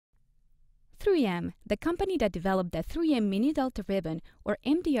3M, the company that developed the 3M Mini Delta Ribbon or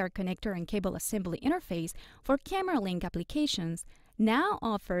MDR Connector and Cable Assembly interface for camera link applications, now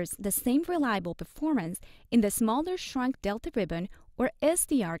offers the same reliable performance in the smaller Shrunk Delta Ribbon or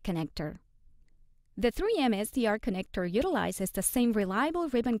SDR Connector. The 3M SDR Connector utilizes the same reliable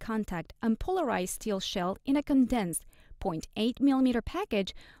ribbon contact and polarized steel shell in a condensed 0.8 mm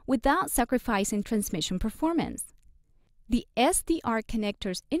package without sacrificing transmission performance. The SDR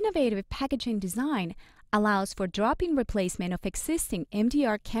Connector's innovative packaging design allows for drop-in replacement of existing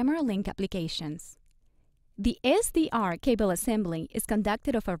MDR Camera Link applications. The SDR cable assembly is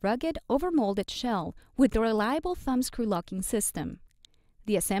conducted of a rugged, overmolded shell with a reliable thumb screw locking system.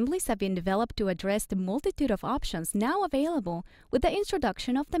 The assemblies have been developed to address the multitude of options now available with the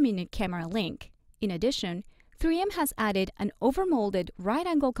introduction of the MDR Camera Link. In addition, 3M has added an overmolded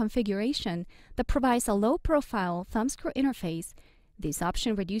right-angle configuration that provides a low-profile thumb screw interface. This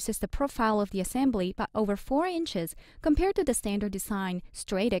option reduces the profile of the assembly by over 4 inches compared to the standard design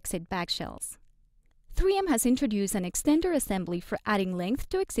straight-exit back shells. 3M has introduced an extender assembly for adding length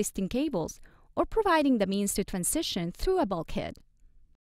to existing cables or providing the means to transition through a bulkhead.